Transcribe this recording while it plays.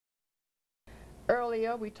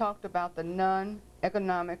Earlier, we talked about the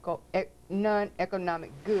non-economic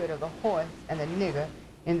good of the horse and the nigger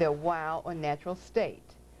in their wild or natural state.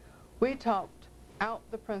 We talked out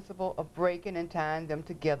the principle of breaking and tying them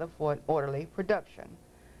together for an orderly production.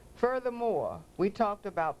 Furthermore, we talked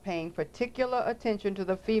about paying particular attention to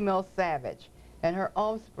the female savage and her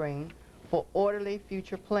offspring for orderly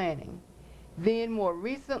future planning. Then, more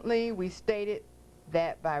recently, we stated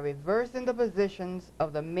that by reversing the positions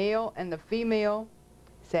of the male and the female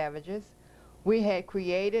savages, we had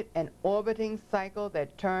created an orbiting cycle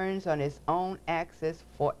that turns on its own axis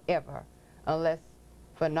forever, unless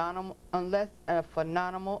a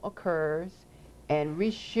phenomenon occurs and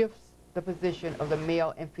reshifts the position of the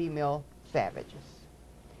male and female savages.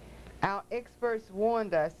 Our experts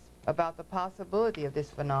warned us about the possibility of this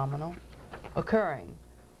phenomenon occurring,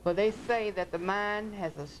 for they say that the mind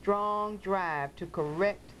has a strong drive to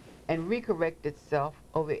correct and recorrect itself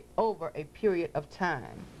over a period of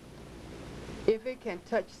time, if it can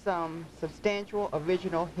touch some substantial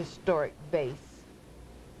original historic base.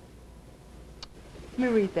 Let me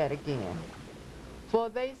read that again. For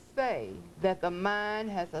they say that the mind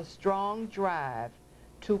has a strong drive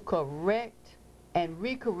to correct and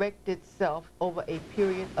recorrect itself over a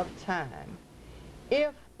period of time,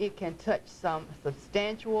 if it can touch some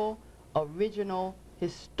substantial original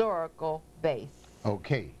historical base.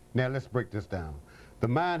 Okay, now let's break this down. The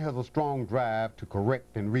mind has a strong drive to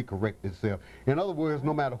correct and recorrect itself. In other words,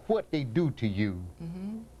 no matter what they do to you,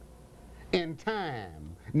 in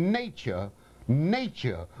time, nature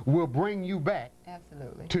will bring you back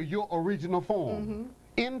to your original form.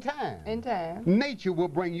 In time. Nature will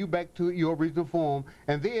bring you back to your original form,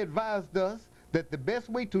 and they advised us that the best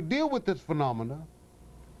way to deal with this phenomena,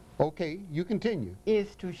 okay, you continue,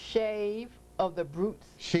 is to shave of the brute's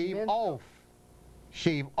Shave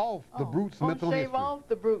off the brute's mental history. Shave off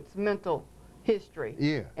the brute's mental history.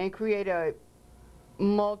 Yeah. And create a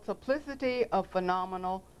multiplicity of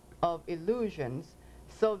phenomenal of illusions,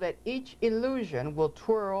 so that each illusion will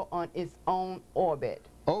twirl on its own orbit.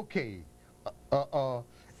 Okay.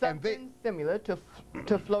 Something similar to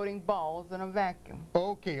floating balls in a vacuum.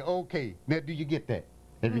 Okay. Now, do you get that?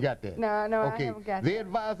 Have you got that? No, okay. I haven't got They that.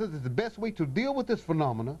 advise us that the best way to deal with this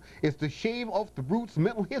phenomena is to shave off the brute's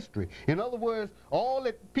mental history. In other words, all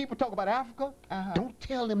that people talk about Africa, don't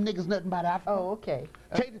tell them niggas nothing about Africa. Oh, okay.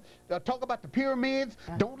 Talk about the pyramids,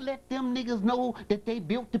 don't let them niggas know that they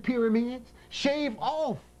built the pyramids. Shave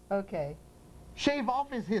off. Okay. Shave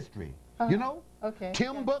off his history, you know? Okay.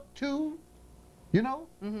 Timbuktu, you know?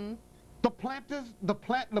 The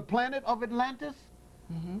planet of Atlantis.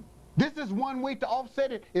 This is one way to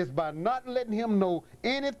offset it, is by not letting him know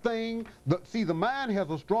anything. See, the mind has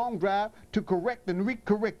a strong drive to correct and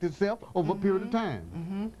recorrect itself over a period of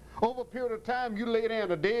time. Over a period of time, you lay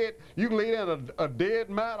down a dead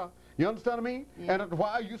matter. You understand what I mean? Yeah. And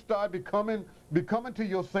while you start becoming to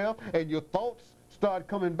yourself, and your thoughts start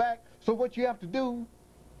coming back. So what you have to do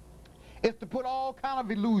is to put all kind of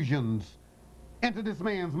illusions into this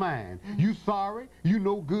man's mind. You sorry, you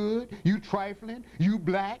no good, you trifling, you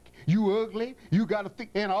black, you ugly, you got to think,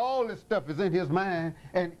 and all this stuff is in his mind.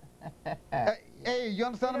 And hey, you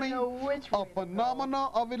understand what I mean? A phenomena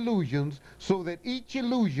of illusions, so that each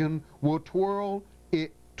illusion will twirl in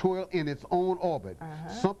its own orbit.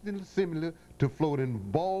 Something similar to floating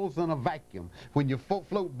balls in a vacuum. When you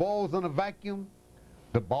float balls in a vacuum,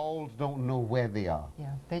 the balls don't know where they are.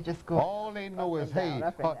 Yeah, they just go. All they know is, hey,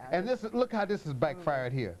 and this is, look how this is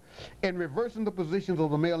backfired here. In reversing the positions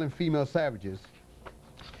of the male and female savages,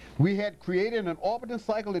 we had created an orbiting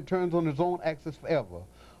cycle that turns on its own axis forever,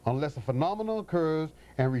 unless a phenomenon occurs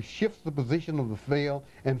and reshifts the position of the male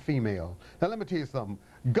and female. Now let me tell you something.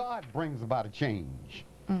 God brings about a change.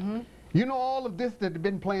 You know all of this that had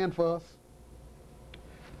been planned for us?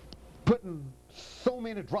 Putting so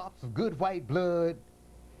many drops of good white blood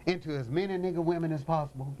into as many nigger women as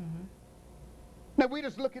possible. Now we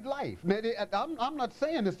just look at life. Now, I'm not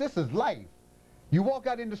saying this is life. You walk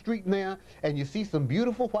out in the street now and you see some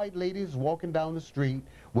beautiful white ladies walking down the street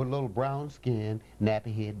with little brown skin,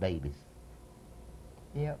 nappy head babies.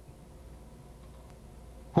 Yep.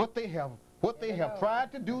 What they have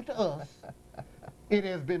tried to do to us, it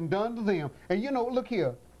has been done to them. And you know, look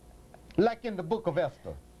here, like in the book of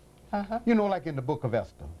Esther. You know, like in the book of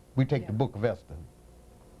Esther. We take the book of Esther.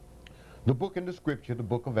 The book in the scripture, the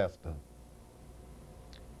book of Esther.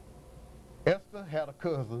 Esther had a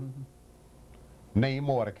cousin named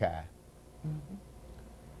Mordecai.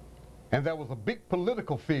 And there was a big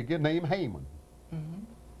political figure named Haman.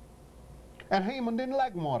 And Haman didn't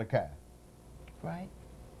like Mordecai. Right.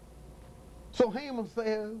 So Haman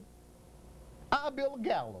says, I'll build a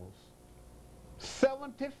gallows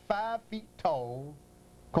 75 feet tall,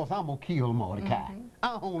 because I'm going to kill Mordecai.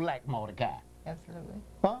 I don't like Mordecai. Absolutely.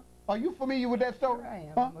 Huh? Are you familiar with that story? Sure I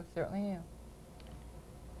am. Huh? I most certainly am.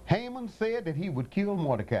 Haman said that he would kill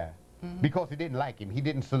Mordecai because he didn't like him. He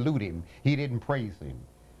didn't salute him. He didn't praise him.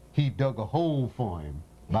 He dug a hole for him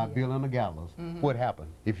by building a gallows. What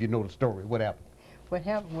happened? If you know the story, what happened? What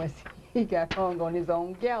happened was he got hung on his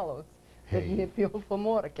own gallows that he had built for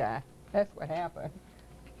Mordecai. That's what happened.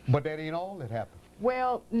 But that ain't all that happened.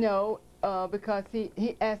 Well, no, because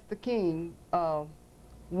he asked the king,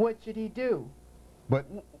 what should he do? But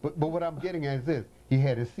what I'm getting at is this: he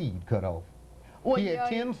had his seed cut off. Well, he had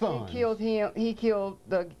 10 sons. He killed him.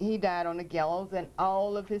 He died on the gallows, and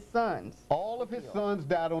all of his sons. All of his sons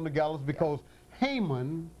died on the gallows because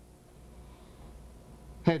Haman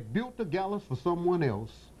had built the gallows for someone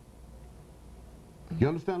else. You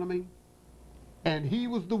understand what I mean? And he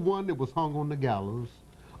was the one that was hung on the gallows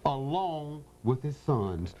along with his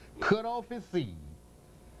sons, cut off his seed.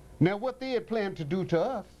 Now what they had planned to do to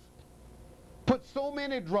us, put so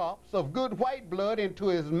many drops of good white blood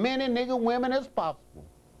into as many nigger women as possible.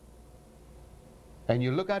 And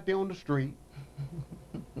you look out there on the street,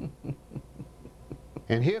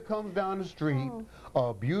 and here comes down the street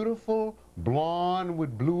a beautiful blonde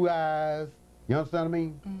with blue eyes, you understand what I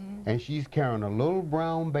mean? And she's carrying a little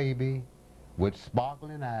brown baby with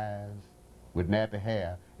sparkling eyes, with nappy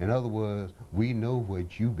hair. In other words, we know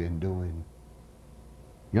what you've been doing.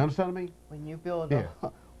 You understand what I mean? When you build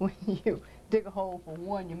when you dig a hole for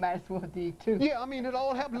one, you might as well dig two. Yeah, I mean, it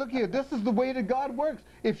all happens. Look here, this is the way that God works.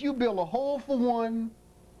 If you build a hole for one,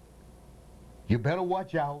 you better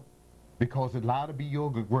watch out, because it's liable to be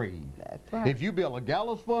your grave. That's right. If you build a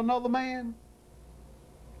gallows for another man,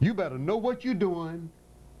 you better know what you're doing,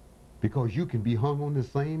 because you can be hung on the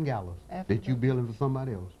same gallows that you're building for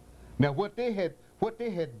somebody else. Now, what they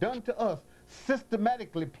had done to us,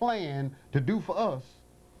 systematically planned to do for us,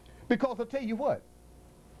 because I'll tell you what,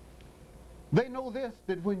 they know this,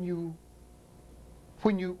 that when you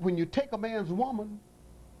take a man's woman,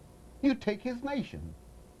 you take his nation.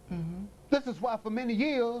 This is why for many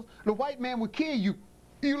years the white man would kill you.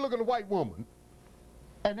 You look at a white woman,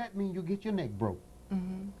 and that means you get your neck broke.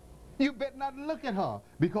 You better not look at her,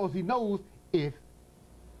 because he knows if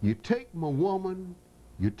you take my woman,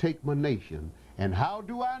 you take my nation. And how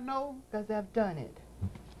do I know? Because I've done it.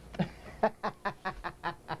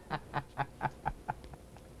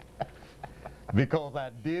 Because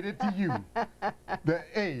I did it to you.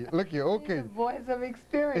 Hey, look here, okay. The voice of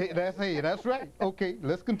experience. That's right. Okay,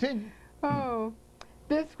 let's continue. Oh,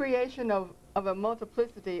 this creation of a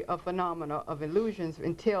multiplicity of phenomena of illusions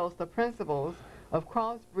entails the principles of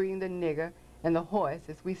crossbreeding the nigger and the horse,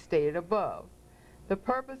 as we stated above, the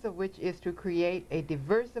purpose of which is to create a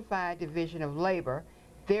diversified division of labor,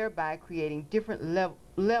 thereby creating different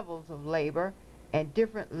levels of labor and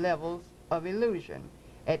different levels of illusion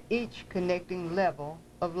at each connecting level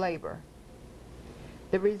of labor.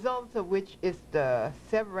 The results of which is the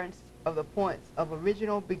severance of the points of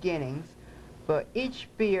original beginnings for each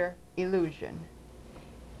sphere illusion.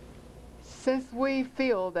 Since we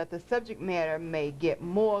feel that the subject matter may get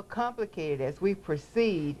more complicated as we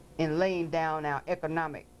proceed in laying down our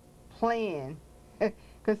economic plan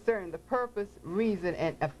concerning the purpose, reason,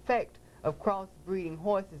 and effect of crossbreeding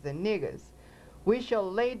horses and niggers, we shall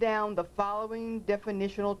lay down the following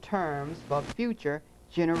definitional terms for future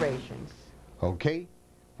generations. Okay?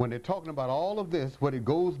 When they're talking about all of this, what it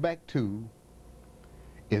goes back to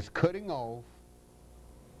is cutting off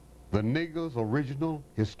the nigger's original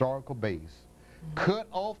historical base. Cut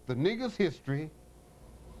off the nigger's history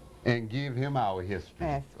and give him our history.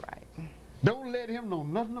 That's right. Don't let him know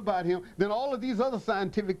nothing about him. Then all of these other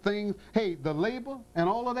scientific things, hey, the labor and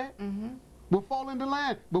all of that, will fall into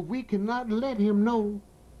line. But we cannot let him know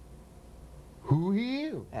who he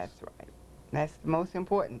is. That's right. That's the most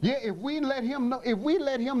important. Yeah, if we let him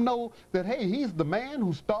know that, hey, he's the man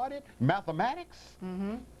who started mathematics,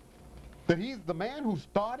 that he's the man who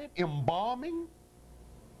started embalming.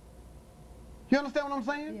 You understand what I'm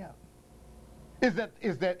saying? Yeah.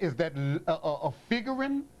 Is that a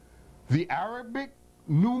figuring the Arabic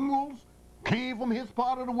numerals came from his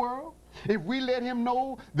part of the world? If we let him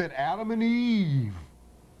know that Adam and Eve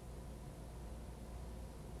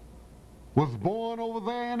was born over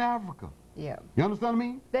there in Africa. Yeah. You understand what I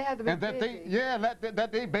mean? They have to be and that busy.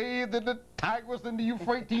 that they bathed in the Tigris and the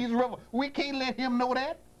Euphrates River. We can't let him know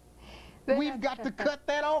that. We've got to cut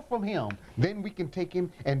that off from him. Then we can take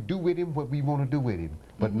him and do with him what we want to do with him,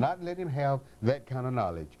 but not let him have that kind of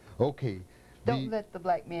knowledge. Okay. Don't let the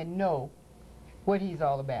black man know what he's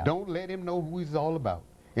all about. Don't let him know who he's all about.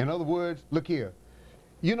 In other words, look here.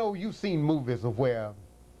 You know, you've seen movies of where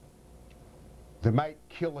they might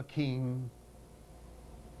kill a king,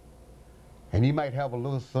 and he might have a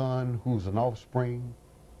little son who's an offspring,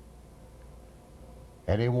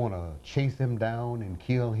 and they want to chase him down and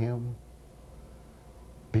kill him,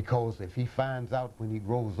 because if he finds out when he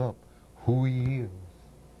grows up who he is,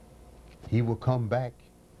 he will come back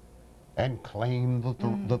and claim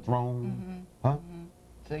the throne. Huh?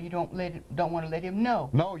 So you don't want to let him know.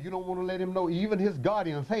 No, you don't want to let him know. Even his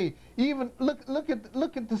guardians. Hey, even look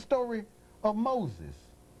at the story of Moses.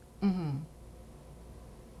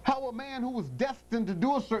 How a man who was destined to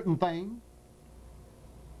do a certain thing,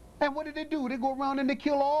 and what did they do? They go around and they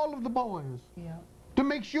kill all of the boys. Yeah. To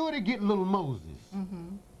make sure they get little Moses.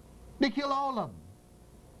 They kill all of them.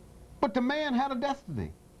 But the man had a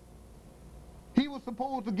destiny. He was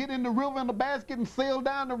supposed to get in the river in a basket and sail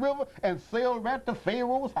down the river and sail right to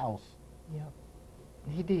Pharaoh's house. Yep.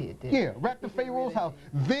 He did. Yeah, right to Pharaoh's house.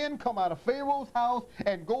 Then come out of Pharaoh's house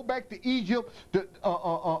and go back to Egypt to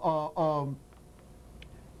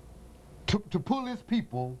pull his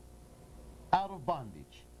people out of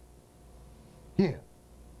bondage. Yeah.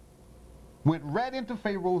 Went right into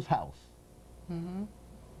Pharaoh's house.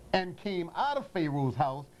 And came out of Pharaoh's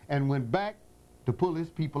house and went back to pull his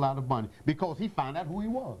people out of bondage, because he found out who he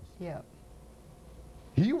was. Yep.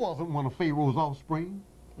 He wasn't one of Pharaoh's offspring.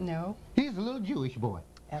 No. He's a little Jewish boy.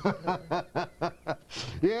 Absolutely. Yeah,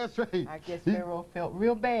 that's right. I guess Pharaoh felt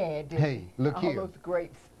real bad, didn't Hey, look all here. All those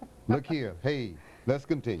grapes. Look here. Hey, let's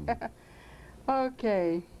continue.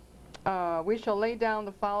 Okay. We shall lay down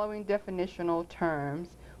the following definitional terms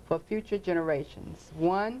for future generations.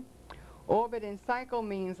 1, orbit and cycle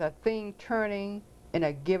means a thing turning in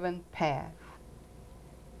a given path.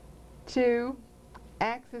 2,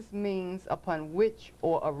 axis means upon which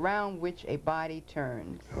or around which a body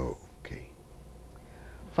turns. Okay.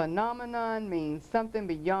 Phenomenon means something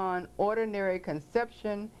beyond ordinary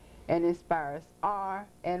conception and inspires awe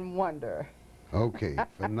and wonder. Okay.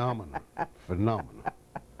 Phenomenal. Phenomenal.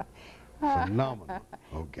 Phenomenal.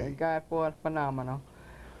 Okay. Thank God for a phenomenal.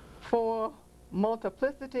 4,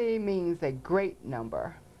 multiplicity means a great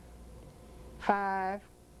number. 5,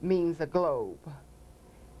 means a globe.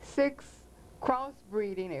 6,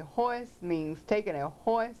 crossbreeding a horse means taking a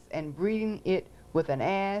horse and breeding it with an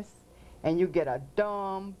ass, and you get a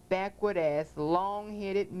dumb, backward-ass,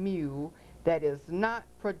 long-headed mule that is not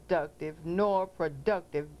productive nor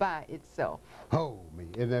productive by itself. Oh, me.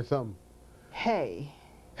 Isn't that something? Hey.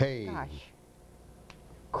 Hey. Gosh.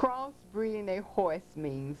 Crossbreeding a horse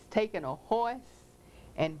means taking a horse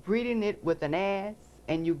and breeding it with an ass,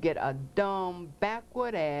 and you get a dumb,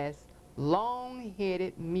 backward-ass,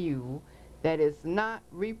 long-headed mule that is not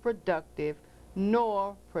reproductive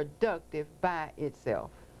nor productive by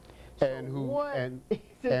itself. And who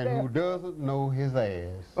doesn't know his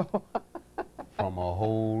ass from a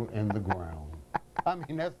hole in the ground. I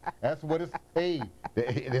mean, that's what it's. Hey,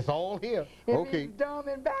 it's all here. If Okay. he's dumb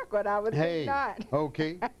and backward, I would Hey. think not.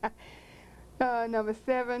 Okay. Number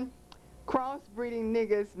 7, crossbreeding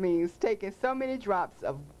niggas means taking so many drops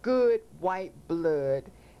of good white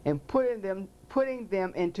blood and putting them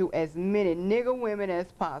into as many nigger women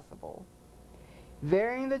as possible,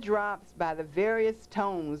 varying the drops by the various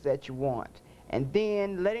tones that you want, and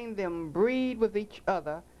then letting them breed with each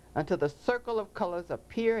other until the circle of colors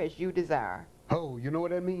appear as you desire. Oh, you know what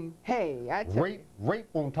that means? Hey, I tell Rape, rape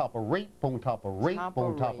on top of rape on top of rape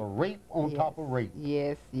on top of rape on top of rape.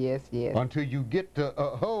 Yes, yes, yes. Until you get to,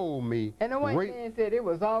 hold me. And the one man said it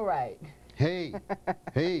was all right. Hey,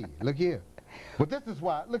 hey, look here. But this is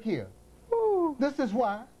why, look here. Ooh. This is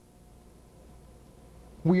why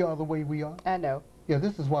we are the way we are. I know. Yeah,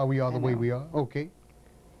 this is why we are the way know. we are. Okay.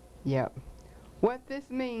 Yep. What this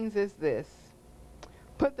means is this.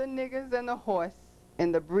 Put the niggers and the horse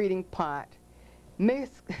in the breeding pot.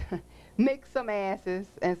 Mix some asses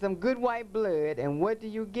and some good white blood, and what do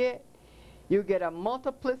you get? You get a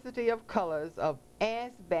multiplicity of colors of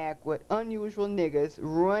ass backward, unusual niggers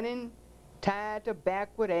running tied to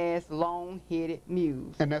backward ass, long-headed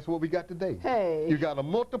mules. And that's what we got today. Hey. You got a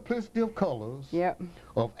multiplicity of colors. Yep.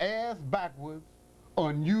 Of ass backwards,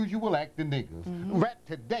 unusual acting niggas. Right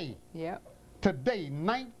today. Yep. Today,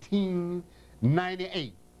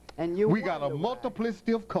 1998. And you we got a wonder why.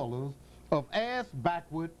 multiplicity of colors of ass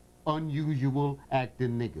backward, unusual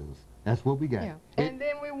acting niggas. That's what we got. Yeah. And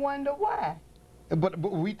then we wonder why. But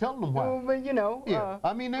we tell them why. Well, but you know. Yeah.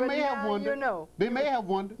 I mean, they but may have now wondered. you know. They may have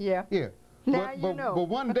wondered. Yeah. Yeah. Now but, you know. But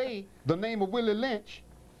one day, the name of Willie Lynch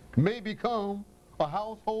may become a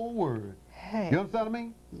household word. Hey. You understand what I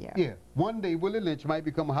mean? Yeah. Yeah. One day, Willie Lynch might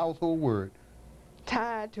become a household word.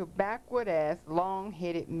 tied to backward-ass,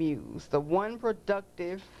 long-headed mules, the one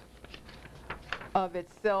productive of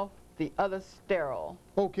itself, the other sterile.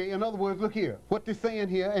 Okay, in other words, look here. What they're saying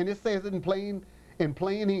here, and it says it in plain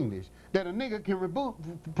English, that a nigga can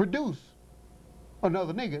produce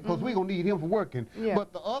another nigga, because we're going to need him for working. Yeah.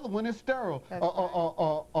 But the other one is sterile. That's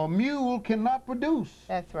right. A mule cannot produce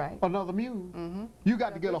That's right. another mule. You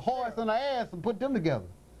got to get a horse and an ass and put them together.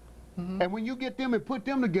 And when you get them and put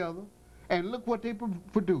them together, and look what they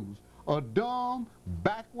produce. A dumb,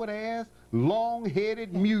 backward-ass,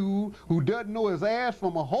 long-headed mule who doesn't know his ass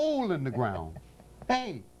from a hole in the ground.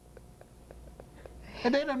 Hey.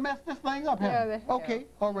 And they done messed this thing up, haven't they? Okay,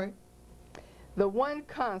 all right. The one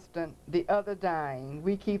constant, the other dying.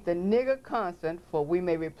 We keep the nigger constant, for we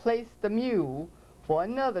may replace the mule for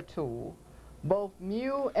another tool. Both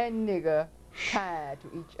mule and nigger tied to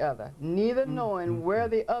each other, neither knowing where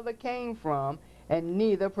the other came from, and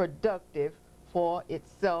neither productive for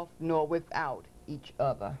itself nor without each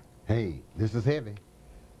other. Hey, this is heavy.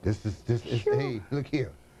 This is, Sure. Hey, look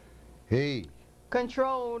here. Hey.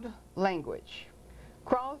 Controlled language.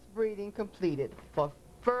 Crossbreeding completed for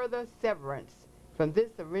further severance from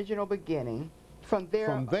this original beginning, from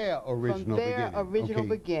their original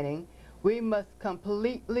beginning, we must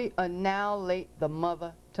completely annihilate the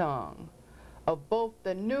mother tongue of both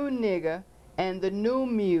the new nigger and the new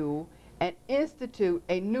mule, and institute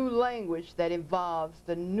a new language that involves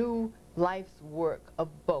the new life's work of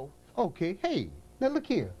both. Okay, hey, now look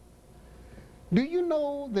here. Do you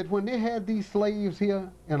know that when they had these slaves here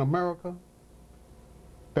in America,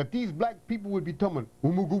 that these black people would be talking,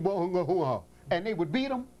 and they would beat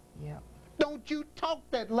them? Yeah. Don't you talk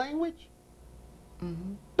that language?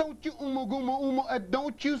 Don't you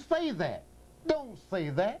don't you say that. Don't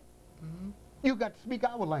say that. You got to speak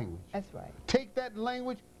our language. That's right. Take that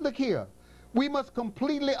language. Look here. We must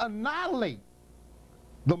completely annihilate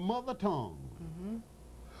the mother tongue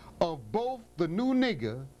of both the new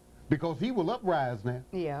nigger, because he will uprise now.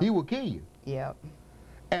 Yeah. He will kill you. Yep.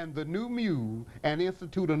 And the new mule, and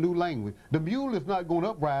institute a new language. The mule is not going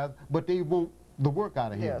to uprise, but they want the work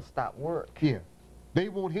out of him. Yeah, stop work. Yeah. They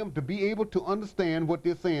want him to be able to understand what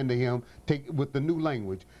they're saying to him with the new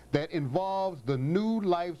language that involves the new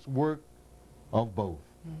life's work of both.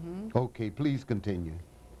 Okay, please continue.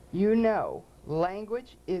 You know,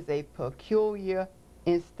 language is a peculiar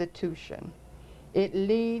institution. It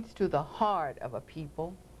leads to the heart of a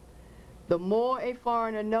people. The more a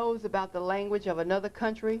foreigner knows about the language of another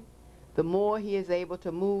country, the more he is able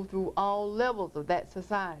to move through all levels of that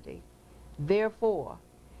society. Therefore,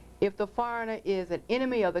 if the foreigner is an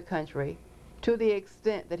enemy of the country, to the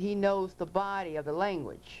extent that he knows the body of the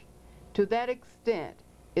language, to that extent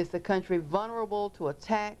is the country vulnerable to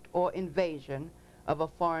attack or invasion of a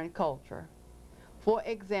foreign culture. For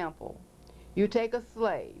example, you take a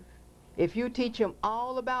slave. If you teach him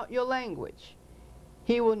all about your language,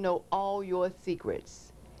 he will know all your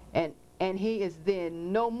secrets, and he is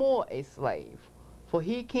then no more a slave, for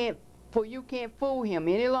you can't fool him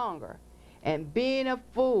any longer. And being a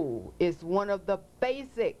fool is one of the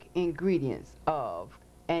basic ingredients of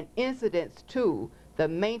and incidents to the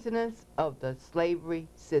maintenance of the slavery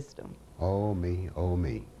system. Oh me, oh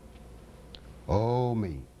me. Oh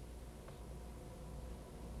me.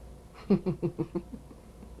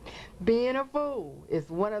 Being a fool is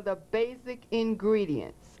one of the basic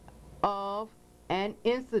ingredients of and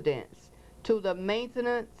incidents to the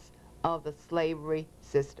maintenance of the slavery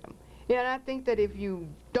system. Yeah, and I think that if you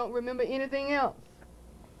don't remember anything else,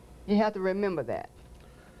 you have to remember that.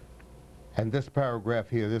 And this paragraph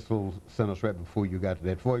here, this little sentence right before you got to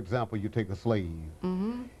that. For example, you take a slave.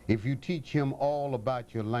 If you teach him all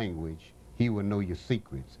about your language, he will know your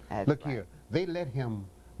secrets. Look here, they let him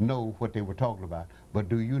know what they were talking about. But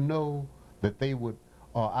do you know that they would,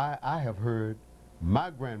 I have heard my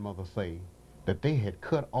grandmother say that they had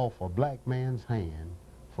cut off a black man's hand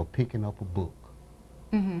for picking up a book.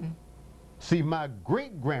 See, my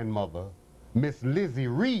great-grandmother, Miss Lizzie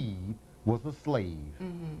Reed, was a slave.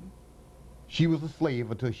 She was a slave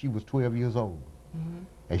until she was 12 years old.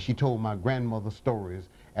 And she told my grandmother stories,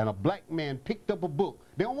 and a black man picked up a book.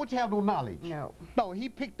 They don't want you to have no knowledge. No. No, he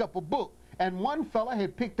picked up a book, and one fella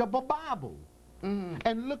had picked up a Bible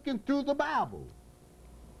and looking through the Bible.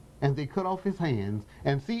 And they cut off his hands.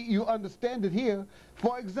 And see, you understand it here.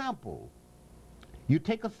 For example, you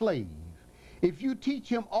take a slave. If you teach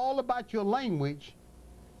him all about your language,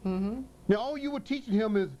 now all you were teaching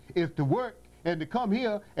him is to work and to come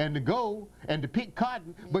here and to go and to pick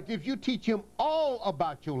cotton. But if you teach him all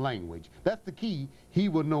about your language, that's the key, he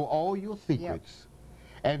will know all your secrets.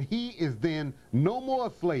 and he is then no more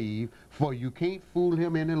a slave, for you can't fool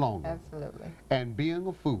him any longer. Absolutely. And being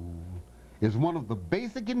a fool is one of the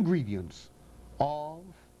basic ingredients of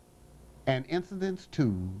and incidents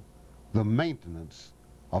to the maintenance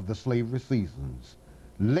of the slavery seasons.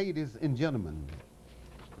 Ladies and gentlemen,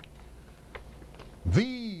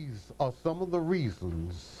 these are some of the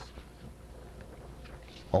reasons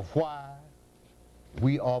of why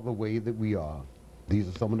we are the way that we are. These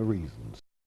are some of the reasons.